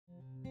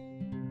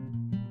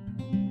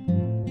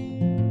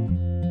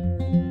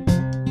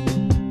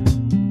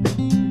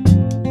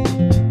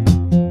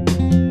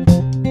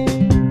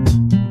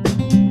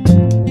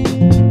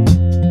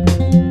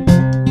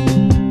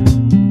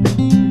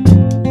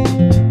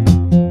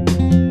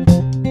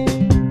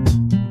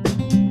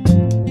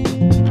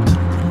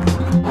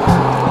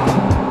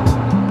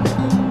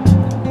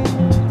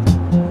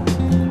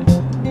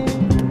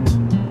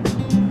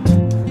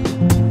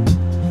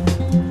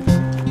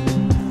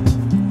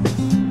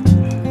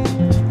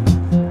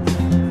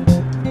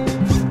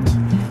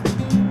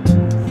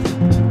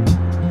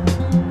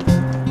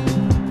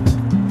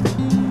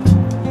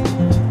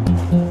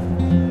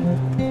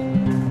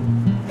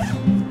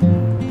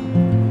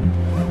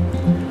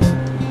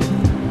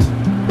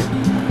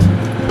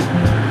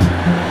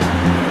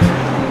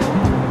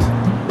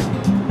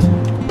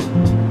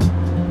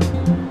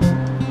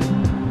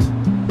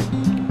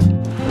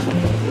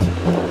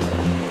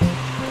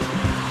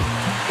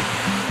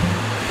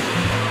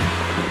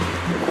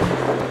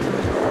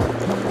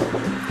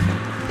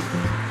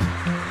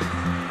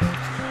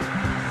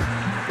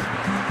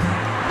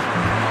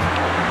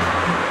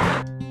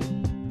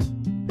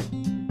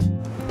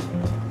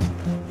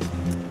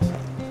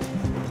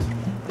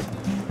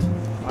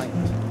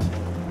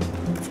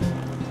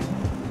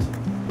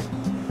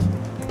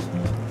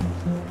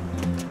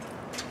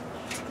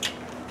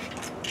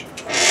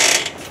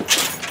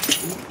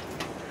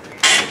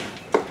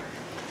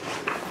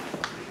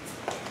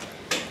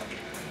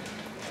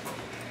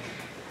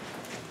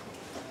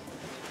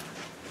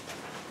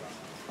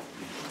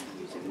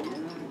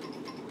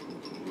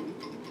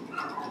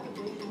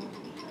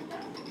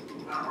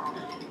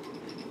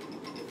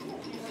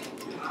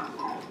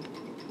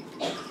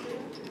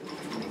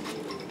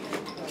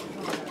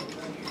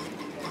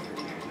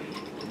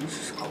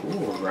This is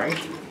cool, right?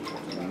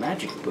 A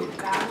magic book.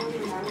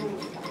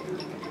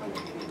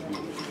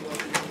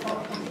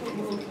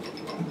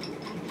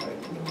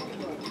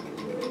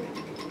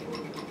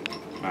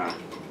 Ah,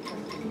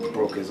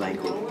 broke his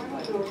ankle.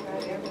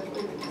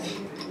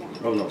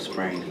 Oh no,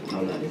 sprained.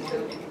 No, nothing.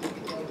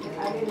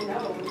 I didn't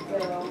know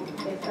until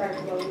they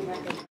started loading up.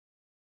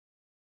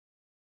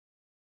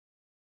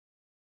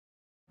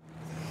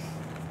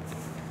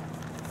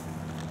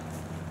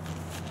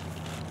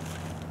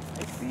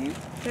 Hey Steve.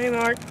 Hey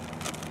Mark.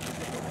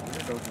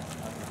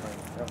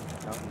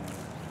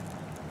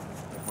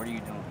 What are you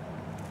doing?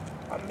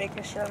 I'm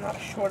making sure I'm not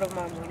short of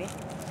my money.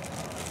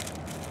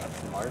 That's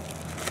smart.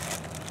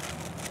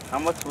 How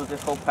much was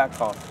this whole pack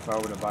cost if I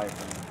were to buy it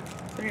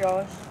from you? $3.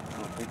 Oh,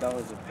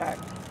 $3 a pack.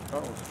 I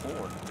thought it was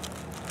 4.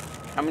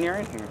 How many are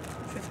in here?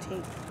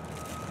 15.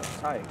 That's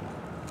tight. 15.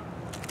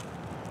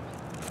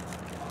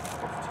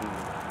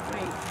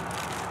 Wait.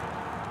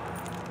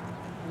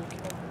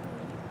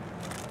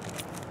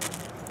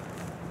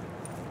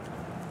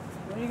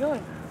 Where are you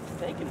going?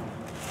 Taking them.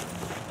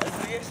 That's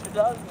the extra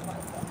dollars in my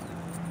pocket.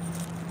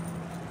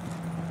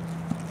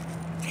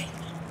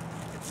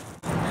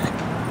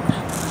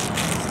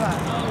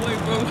 Oh, wait,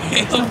 bro.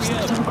 Hey, help me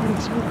up.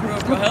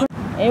 Bro, help.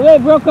 Hey,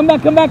 wait, bro. Come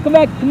back. Come on,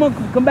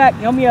 come back.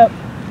 Help me up.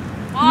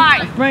 Why?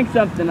 I sprained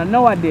something. I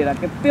know I did. I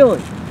can feel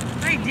it.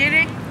 I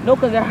didn't. No,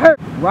 because it hurt,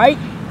 right?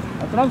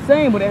 That's what I'm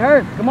saying, but it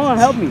hurts. Come on,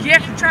 help me.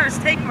 Yes, you're trying to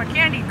take my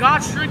candy. God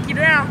shrink you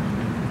down.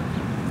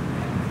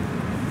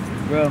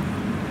 Bro.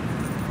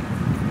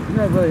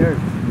 That really hurt.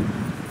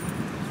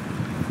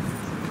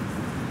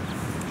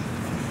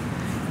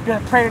 You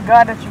gotta pray to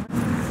God that you...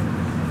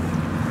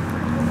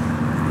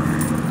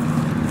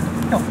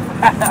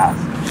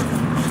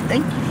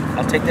 Thank you.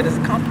 I'll take that as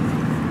a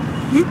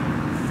compliment.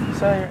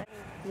 So,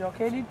 you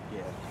okay, dude?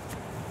 Yeah.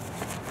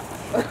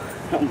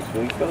 Almost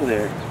we go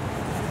there.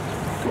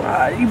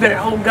 Wow, you better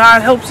hope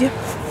God helps you.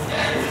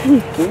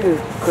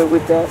 Quit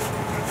with that.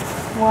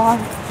 Why?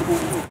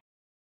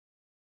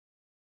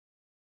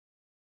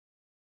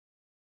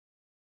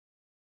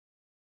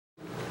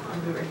 I'll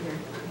be right here.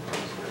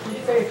 Who's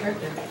your favorite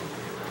character?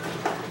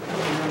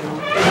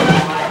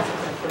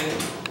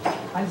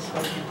 I just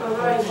love him.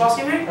 Oh, is Boss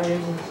in here?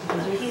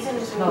 He's in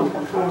this room. No.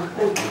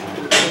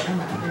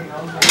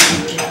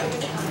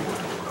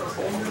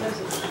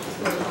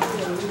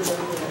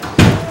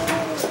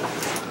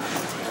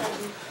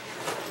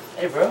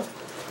 Hey, bro.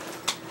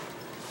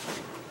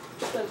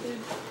 What's up, dude? You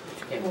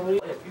can play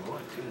if you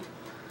want to.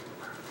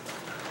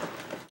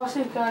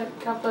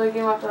 Can I play the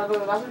game after I go to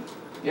the bathroom?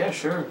 Yeah,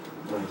 sure.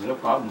 There's no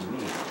problem with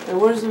me. Hey,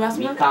 where's the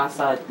bathroom? Mi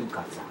casa, tu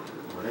casa.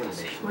 Whatever.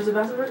 Where's the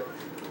bathroom?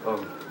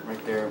 Oh,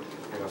 right there.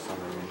 I got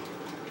something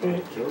in.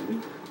 Right. Killed me?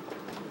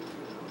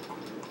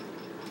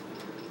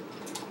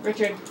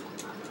 Richard.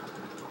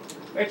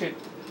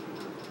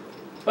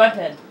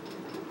 Butthead.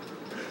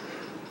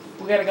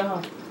 We gotta go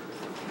home.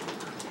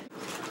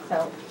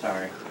 So.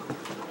 Sorry.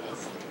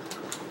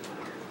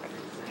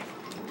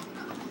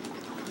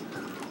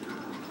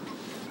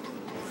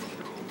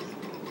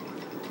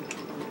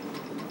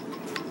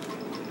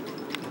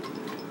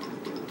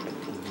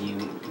 You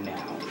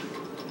now.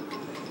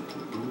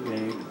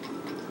 Okay.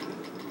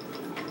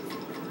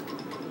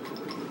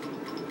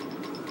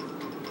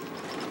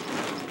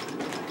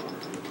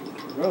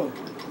 Bro,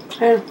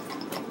 Hey.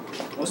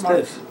 what's Mark.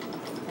 this?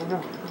 I don't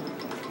know.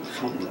 I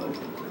don't know.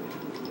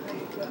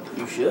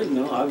 You should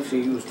know.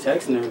 Obviously, you was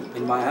texting her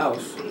in my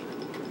house.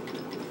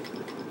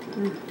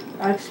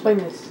 I'll explain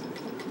this.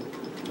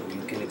 So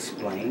you can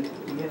explain?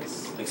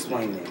 Yes.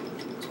 Explain that.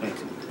 Explain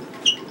to me.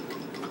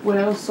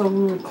 Well, so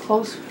we were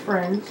close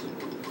friends,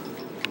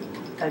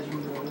 as you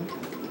know.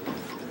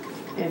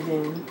 And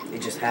then,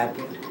 It just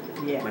happened?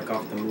 yeah. Like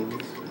off the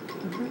movies?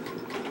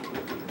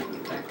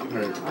 I'm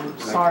hurt. I'm Like,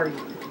 sorry.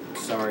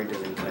 Sorry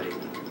doesn't cut it.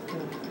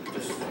 Yeah.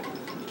 Just,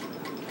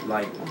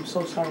 like, I'm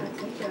so sorry.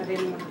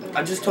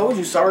 I just told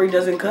you sorry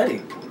doesn't cut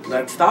it.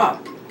 Like,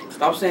 stop.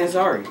 Stop saying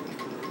sorry.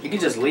 You can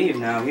just leave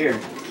now. Here.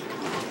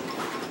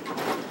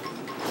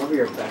 Wherever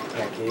your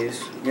backpack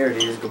is. There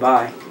it is.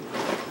 Goodbye.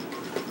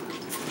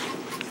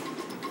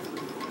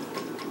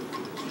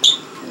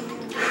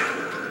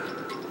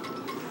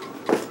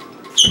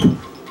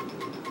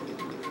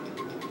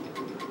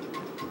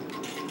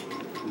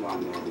 Come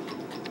on, man.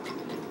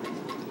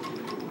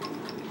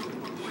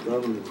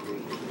 Struggling this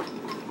week.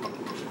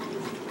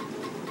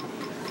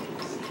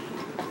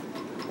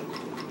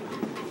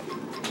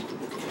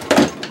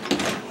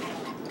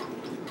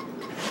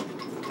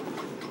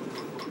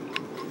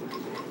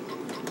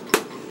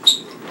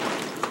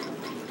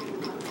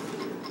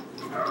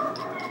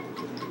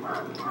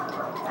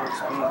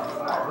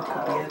 What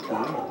could be at the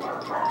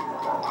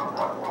end?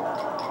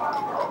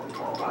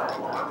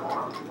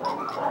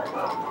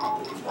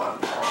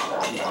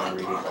 I'm gonna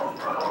read it.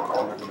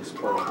 I'm not gonna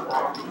spoil it.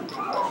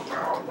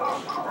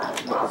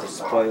 Because it's a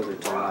spoiler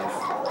to life.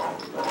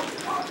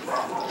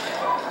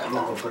 I'm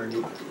gonna go burn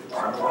it.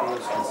 Somebody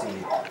else can see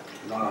it.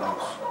 No one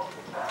else.